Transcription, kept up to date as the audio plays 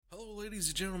Ladies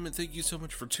and gentlemen, thank you so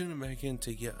much for tuning back in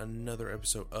to yet another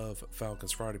episode of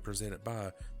Falcons Friday, presented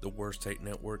by the Worst Take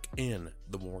Network and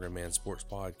the Morgan Man Sports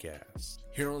Podcast.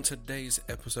 Here on today's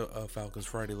episode of Falcons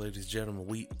Friday, ladies and gentlemen,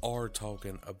 we are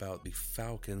talking about the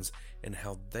Falcons and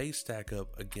how they stack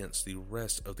up against the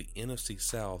rest of the NFC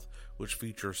South, which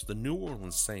features the New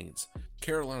Orleans Saints,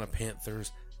 Carolina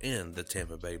Panthers, and the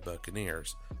Tampa Bay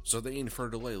Buccaneers. So without any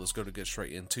further delay, let's get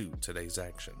straight into today's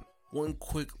action. One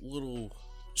quick little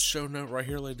show note right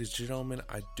here, ladies and gentlemen.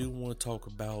 I do want to talk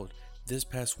about this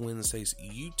past Wednesday's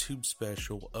YouTube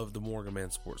special of the Morgan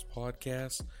Man Sports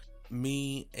Podcast.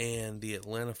 Me and the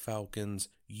Atlanta Falcons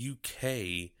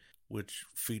UK, which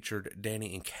featured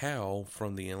Danny and Cal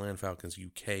from the Atlanta Falcons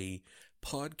UK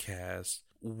podcast.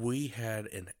 We had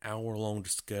an hour-long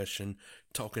discussion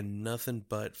talking nothing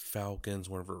but Falcons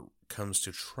whenever it comes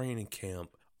to training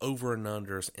camp, over and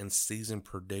unders, and season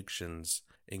predictions.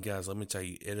 And guys, let me tell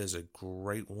you, it is a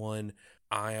great one.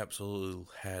 I absolutely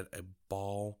had a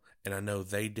ball, and I know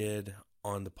they did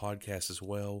on the podcast as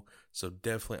well. So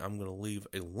definitely, I'm going to leave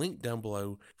a link down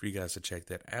below for you guys to check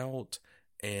that out.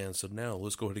 And so now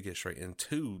let's go ahead and get straight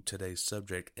into today's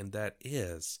subject, and that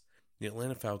is the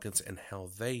Atlanta Falcons and how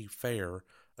they fare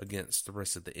against the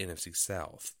rest of the NFC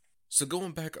South. So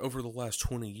going back over the last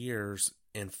 20 years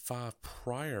and 5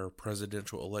 prior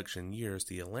presidential election years,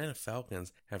 the Atlanta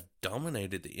Falcons have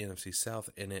dominated the NFC South,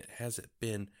 and it hasn't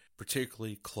been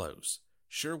particularly close.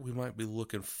 Sure, we might be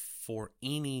looking for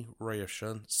any ray of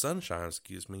sunshine,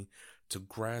 to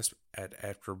grasp at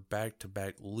after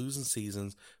back-to-back losing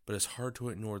seasons, but it's hard to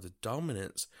ignore the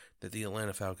dominance that the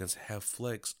Atlanta Falcons have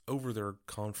flexed over their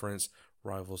conference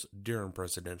rivals during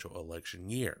presidential election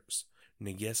years.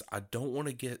 Now, yes, I don't want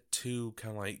to get too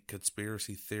kind of like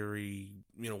conspiracy theory,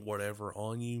 whatever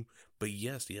on you. But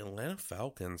yes, the Atlanta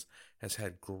Falcons has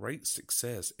had great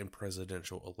success in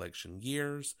presidential election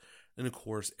years. And of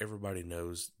course, everybody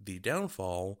knows the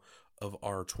downfall of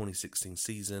our 2016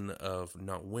 season of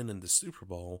not winning the Super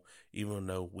Bowl, even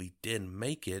though we did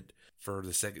make it for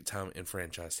the second time in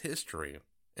franchise history.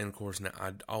 And of course,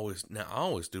 I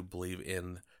always do believe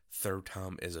in third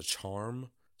time is a charm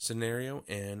scenario,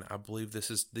 and I believe this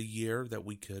is the year that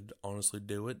we could honestly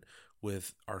do it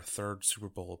with our third Super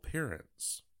Bowl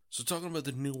appearance. So talking about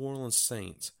the New Orleans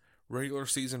Saints, regular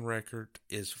season record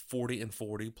is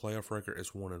 40-40, playoff record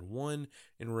is 1-1,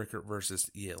 and record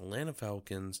versus the Atlanta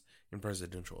Falcons in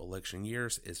presidential election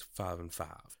years is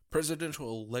 5-5.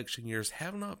 Presidential election years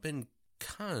have not been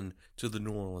kind to the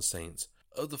New Orleans Saints.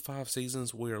 Of the 5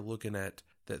 seasons, we are looking at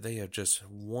that they have just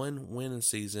one winning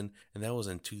season, and that was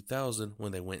in 2000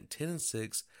 when they went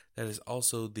 10-6. That is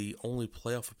also the only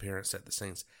playoff appearance that the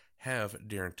Saints have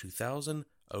during 2000,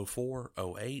 04,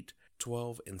 08,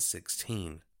 12, and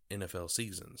 16 NFL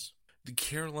seasons. The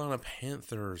Carolina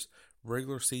Panthers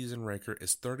regular season record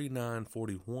is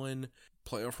 39-41,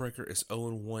 playoff record is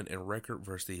 0-1, and record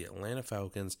versus the Atlanta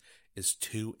Falcons is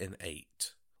 2-8.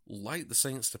 Like the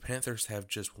Saints, the Panthers have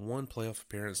just one playoff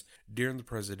appearance during the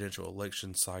presidential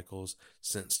election cycles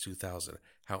since 2000.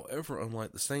 However,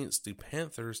 unlike the Saints, the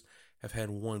Panthers have had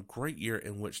one great year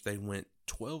in which they went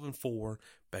 12-4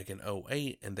 back in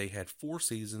 08, and they had 4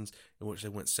 seasons in which they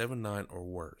went 7-9 or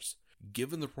worse.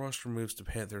 Given the roster moves the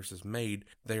Panthers has made,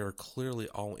 they are clearly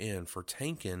all in for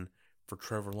tanking for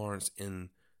Trevor Lawrence in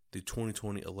the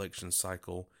 2020 election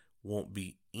cycle. Won't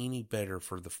be any better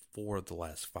for the 4 of the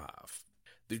last 5.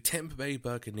 The Tampa Bay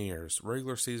Buccaneers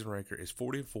regular season record is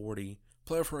 40-40,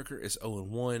 playoff record is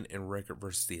 0-1, and record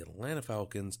versus the Atlanta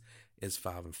Falcons is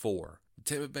 5-4. The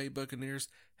Tampa Bay Buccaneers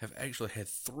have actually had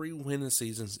 3 winning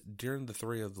seasons during the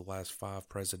 3 of the last 5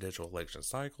 presidential election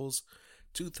cycles,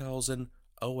 2000,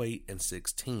 08, and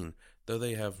 16, though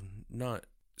they have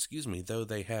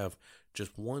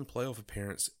just one playoff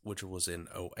appearance, which was in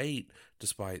 08,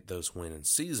 despite those winning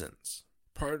seasons.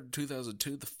 Prior to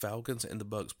 2002, the Falcons and the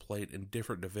Bucs played in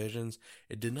different divisions.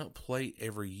 It did not play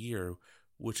every year,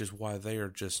 which is why they are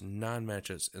just 9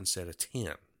 matchups instead of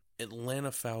 10.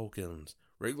 Atlanta Falcons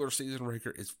regular season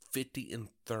record is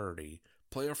 50-30.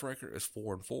 Playoff record is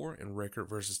 4-4, and record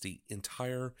versus the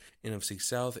entire NFC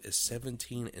South is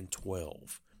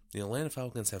 17-12. The Atlanta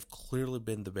Falcons have clearly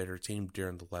been the better team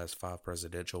during the last 5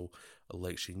 presidential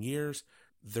election years.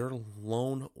 Their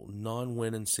lone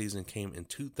non-winning season came in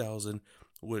 2000,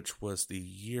 which was the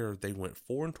year they went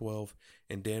 4-12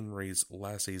 in Dan Marie's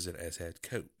last season as head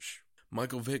coach.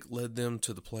 Michael Vick led them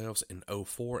to the playoffs in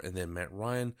 04, and then Matt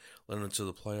Ryan led them to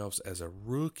the playoffs as a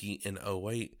rookie in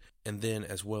 08, and then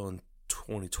as well in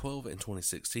 2012 and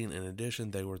 2016. In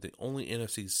addition, they were the only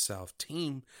NFC South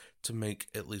team to make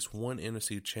at least one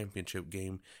NFC championship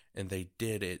game, and they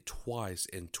did it twice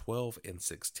in 12 and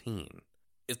 16.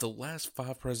 If the last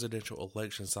 5 presidential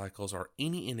election cycles are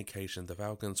any indication, the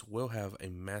Falcons will have a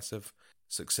massive,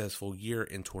 successful year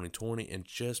in 2020 and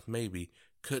just maybe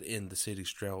could end the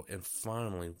city's drought and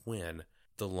finally win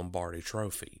the Lombardi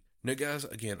Trophy. Now, guys,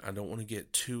 again, I don't want to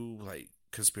get too,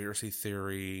 conspiracy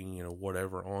theory,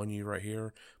 whatever on you right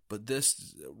here, but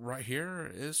this right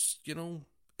here is,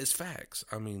 is facts.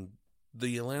 I mean,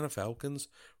 the Atlanta Falcons,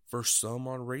 for some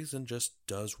odd reason, just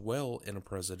does well in a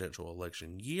presidential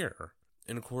election year.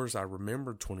 And of course, I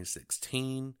remember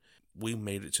 2016, we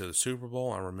made it to the Super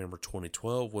Bowl. I remember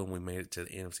 2012 when we made it to the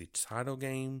NFC title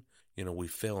game. We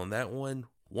fell in that one,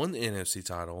 won the NFC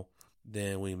title.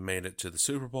 Then we made it to the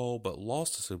Super Bowl, but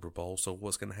lost the Super Bowl. So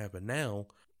what's going to happen now?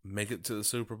 Make it to the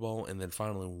Super Bowl and then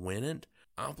finally win it?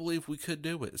 I believe we could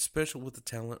do it, especially with the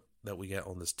talent that we got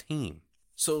on this team.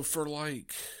 So for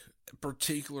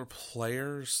particular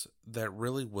players that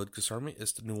really would concern me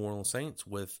is the New Orleans Saints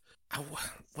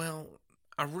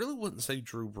I really wouldn't say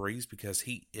Drew Brees because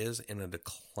he is in a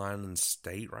declining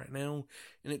state right now,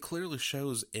 and it clearly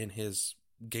shows in his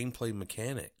gameplay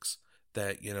mechanics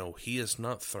that, he is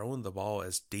not throwing the ball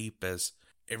as deep as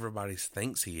everybody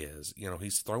thinks he is.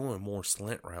 He's throwing more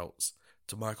slant routes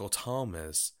to Michael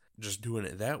Thomas, just doing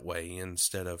it that way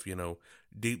instead of,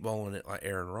 deep balling it like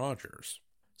Aaron Rodgers.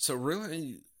 So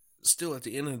really, still at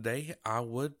the end of the day, I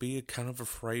would be kind of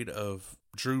afraid of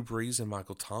Drew Brees and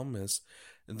Michael Thomas.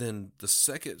 And then the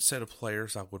second set of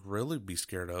players I would really be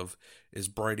scared of is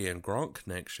Brady and Gronk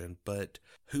connection. But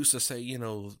who's to say,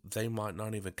 they might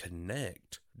not even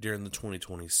connect during the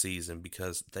 2020 season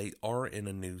because they are in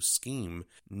a new scheme,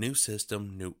 new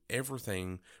system, new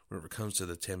everything when it comes to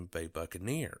the Tampa Bay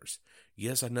Buccaneers.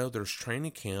 Yes, I know there's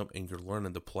training camp and you're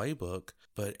learning the playbook,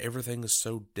 but everything is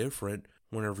so different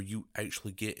whenever you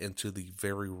actually get into the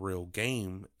very real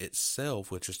game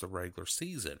itself, which is the regular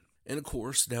season. And of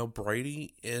course, now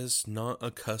Brady is not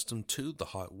accustomed to the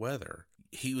hot weather.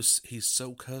 He's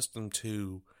so accustomed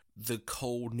to the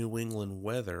cold New England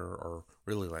weather, or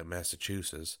really like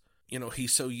Massachusetts.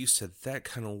 He's so used to that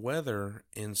kind of weather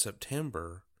in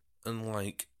September,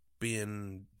 unlike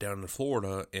being down in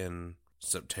Florida in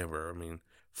September. I mean,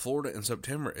 Florida in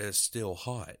September is still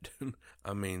hot.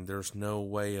 I mean, there's no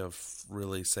way of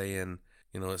really saying,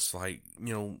 it's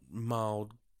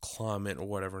mild climate or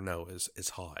whatever. No, it's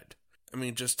hot. I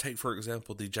mean, just take, for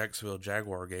example, the Jacksonville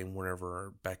Jaguar game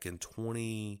whenever back in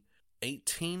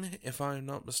 2018, if I'm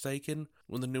not mistaken,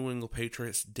 when the New England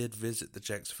Patriots did visit the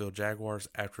Jacksonville Jaguars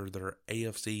after their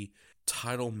AFC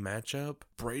title matchup.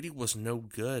 Brady was no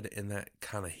good in that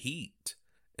kind of heat.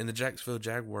 And the Jacksonville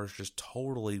Jaguars just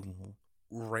totally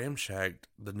ramshacked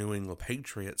the New England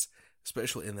Patriots,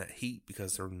 especially in that heat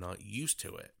because they're not used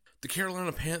to it. The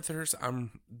Carolina Panthers,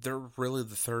 they're really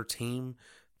the third team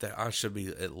that I should be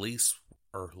least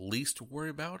worried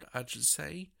about, I should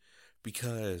say,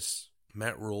 because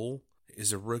Matt Rule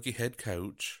is a rookie head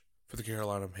coach for the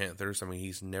Carolina Panthers. I mean,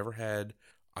 he's never had,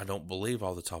 I don't believe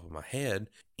off the top of my head,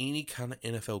 any kind of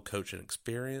NFL coaching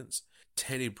experience.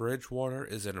 Teddy Bridgewater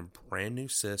is in a brand new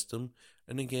system.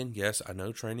 And again, yes, I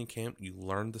know training camp, you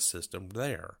learn the system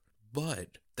there.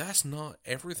 But that's not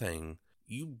everything.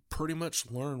 You pretty much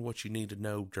learn what you need to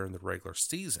know during the regular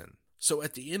season. So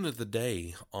at the end of the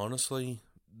day, honestly,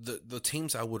 the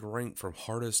teams I would rank from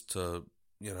hardest to,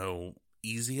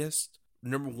 easiest,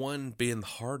 number one being the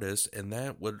hardest, and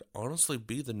that would honestly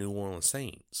be the New Orleans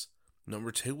Saints.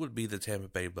 Number two would be the Tampa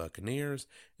Bay Buccaneers,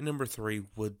 and number three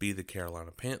would be the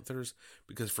Carolina Panthers,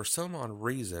 because for some odd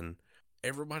reason,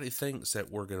 everybody thinks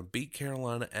that we're going to beat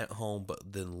Carolina at home,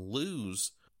 but then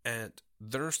lose at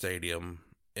their stadium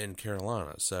in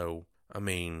Carolina. So, I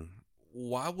mean,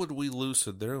 why would we lose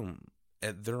to them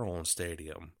at their own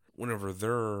stadium whenever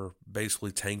they're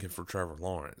basically tanking for Trevor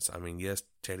Lawrence? I mean, yes,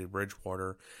 Teddy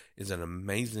Bridgewater is an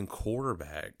amazing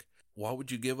quarterback. Why would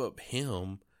you give up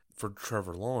him for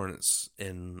Trevor Lawrence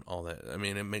and all that? I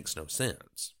mean, it makes no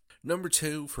sense. Number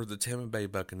two for the Tampa Bay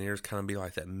Buccaneers, kind of be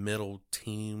like that middle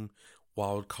team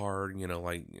wild card,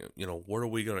 what are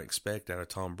we going to expect out of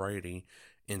Tom Brady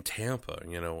in Tampa?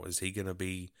 Is he going to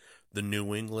be the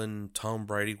New England Tom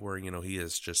Brady where, he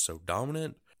is just so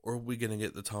dominant? Or are we going to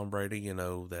get the Tom Brady,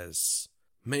 that's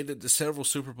made it to several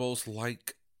Super Bowls,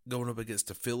 like going up against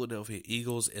the Philadelphia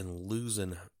Eagles and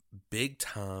losing big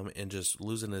time and just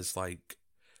losing his,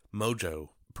 mojo,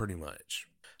 pretty much?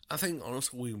 I think,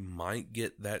 honestly, we might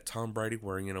get that Tom Brady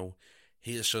where,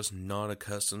 he is just not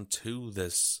accustomed to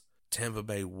this Tampa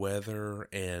Bay weather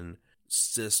and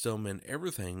system and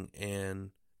everything,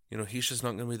 and he's just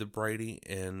not going to be the Brady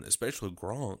and especially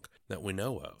Gronk that we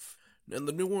know of. Now,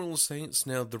 the New Orleans Saints,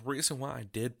 now the reason why I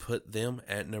did put them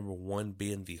at number 1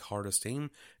 being the hardest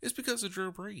team is because of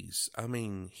Drew Brees. I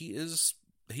mean, he is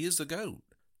the GOAT.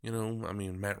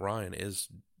 Matt Ryan is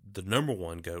the number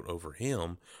 1 GOAT over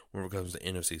him when it comes to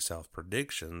NFC South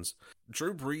predictions.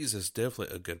 Drew Brees is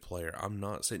definitely a good player. I'm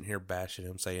not sitting here bashing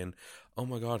him saying, oh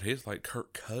my God, he's like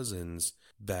Kirk Cousins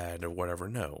bad or whatever.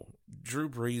 No, Drew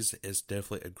Brees is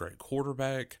definitely a great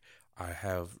quarterback. I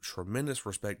have tremendous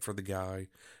respect for the guy,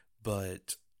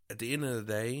 but at the end of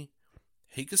the day,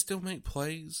 he could still make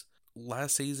plays.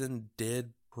 Last season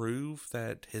did prove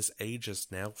that his age is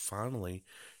now finally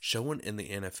showing in the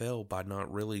NFL by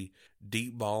not really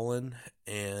deep balling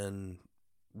and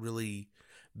really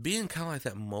being kind of like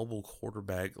that mobile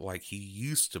quarterback like he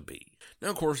used to be. Now,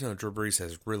 of course, Drew Brees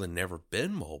has really never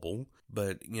been mobile,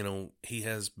 but, he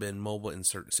has been mobile in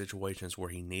certain situations where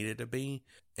he needed to be.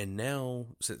 And now,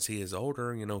 since he is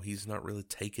older, he's not really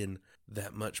taking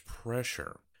that much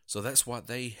pressure. So that's why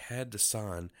they had to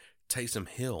sign Taysom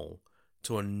Hill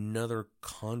to another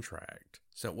contract.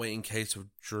 So that way, in case of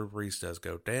Drew Brees does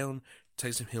go down,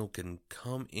 Taysom Hill can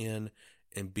come in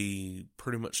and be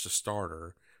pretty much the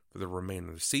starter for the remainder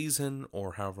of the season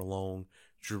or however long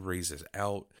Drew Brees is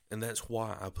out. And that's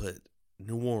why I put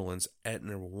New Orleans at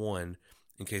number 1.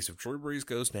 In case if Drew Brees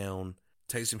goes down,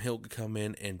 Taysom Hill could come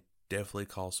in and definitely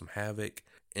cause some havoc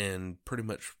and pretty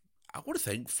much, I would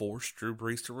think, force Drew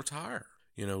Brees to retire.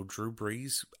 Drew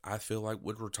Brees, I feel like,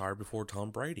 would retire before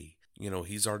Tom Brady.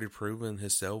 He's already proven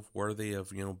himself worthy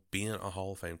of, being a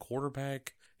Hall of Fame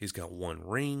quarterback. He's got 1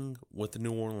 ring with the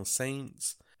New Orleans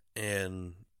Saints.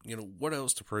 And, what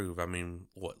else to prove?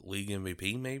 League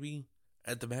MVP maybe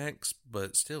at the max?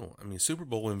 But still, Super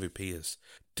Bowl MVP is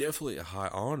definitely a high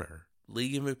honor.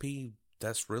 League MVP,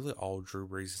 that's really all Drew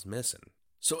Brees is missing.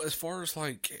 So as far as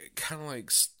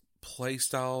play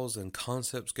styles and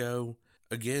concepts go,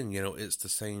 again, it's the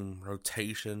same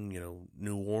rotation.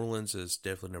 New Orleans is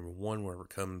definitely number 1 whenever it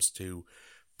comes to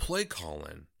play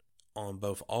calling on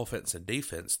both offense and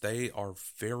defense. They are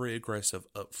very aggressive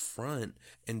up front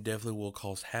and definitely will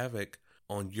cause havoc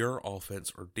on your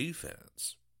offense or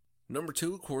defense. Number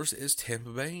 2, of course, is Tampa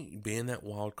Bay being that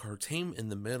wild card team in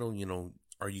the middle.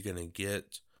 Are you going to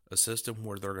get a system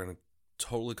where they're going to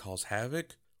totally cause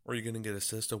havoc, or are you going to get a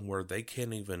system where they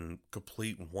can't even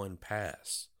complete 1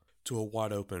 pass to a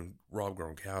wide open Rob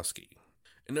Gronkowski?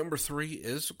 And number 3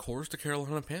 is, of course, the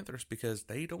Carolina Panthers, because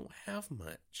they don't have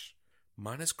much.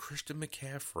 Minus Christian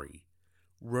McCaffrey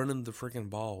running the freaking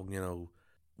ball,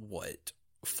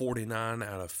 49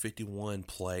 out of 51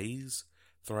 plays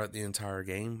throughout the entire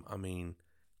game.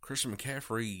 Christian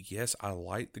McCaffrey, yes, I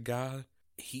like the guy.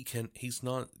 He's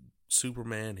not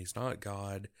Superman. He's not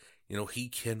God. He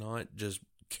cannot just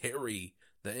carry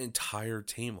the entire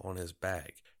team on his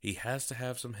back. He has to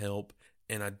have some help.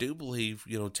 And I do believe,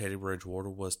 Teddy Bridgewater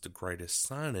was the greatest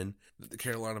signing that the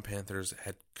Carolina Panthers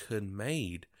could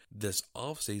made this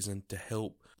offseason to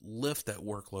help lift that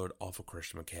workload off of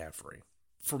Christian McCaffrey.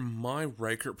 For my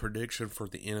record prediction for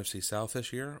the NFC South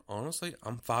this year, honestly,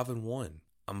 I'm 5-1.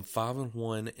 I'm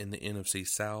 5-1 in the NFC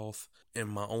South, and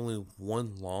my only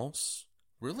 1 loss,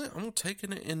 really, I'm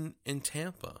taking it in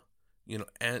Tampa.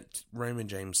 At Raymond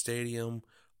James Stadium,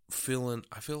 I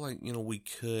feel like, we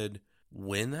could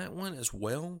win that one as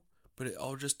well, but it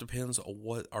all just depends on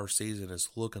what our season is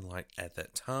looking like at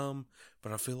that time.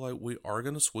 But I feel like we are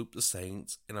going to sweep the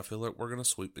Saints, and I feel like we're going to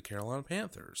sweep the Carolina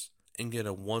Panthers and get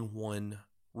a 1-1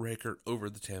 record over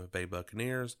the Tampa Bay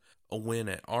Buccaneers, a win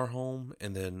at our home,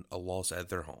 and then a loss at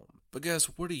their home. But guys,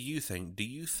 what do you think? Do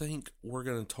you think we're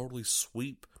going to totally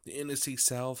sweep the NFC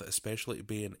South, especially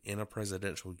being in a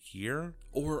presidential year?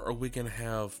 Or are we going to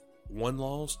have 1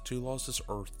 loss, 2 losses,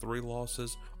 or 3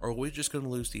 losses? Or are we just going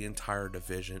to lose the entire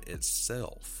division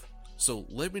itself? So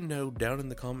let me know down in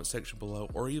the comment section below,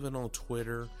 or even on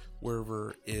Twitter,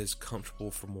 wherever is comfortable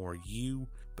for more you.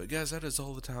 But guys, that is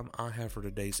all the time I have for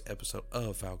today's episode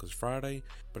of Falcons Friday.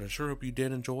 But I sure hope you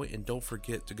did enjoy, and don't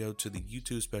forget to go to the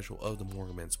YouTube special of the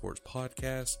Morgan Man Sports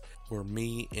Podcast, where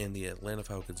me and the Atlanta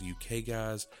Falcons UK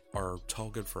guys are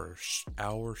talking for an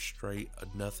hour straight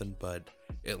of nothing but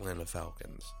Atlanta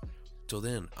Falcons. Till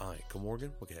then, Cole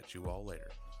Morgan, we'll catch you all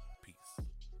later. Peace.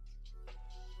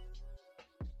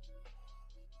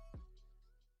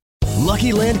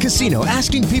 Lucky Land Casino,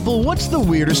 asking people, what's the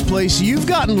weirdest place you've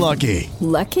gotten lucky?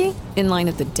 Lucky? In line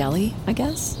at the deli, I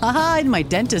guess? Aha, in my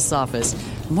dentist's office.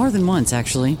 More than once,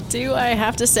 actually. Do I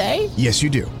have to say? Yes, you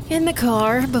do. In the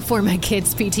car before my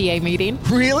kids' PTA meeting.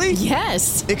 Really?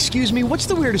 Yes. Excuse me, what's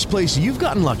the weirdest place you've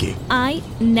gotten lucky? I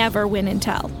never win and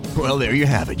tell. Well, there you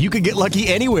have it. You can get lucky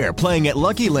anywhere, playing at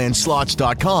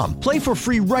LuckyLandSlots.com. Play for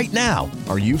free right now.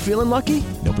 Are you feeling lucky?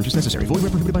 No purchase necessary. Void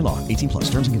where prohibited by law. 18+.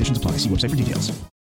 Terms and conditions apply. See website for details.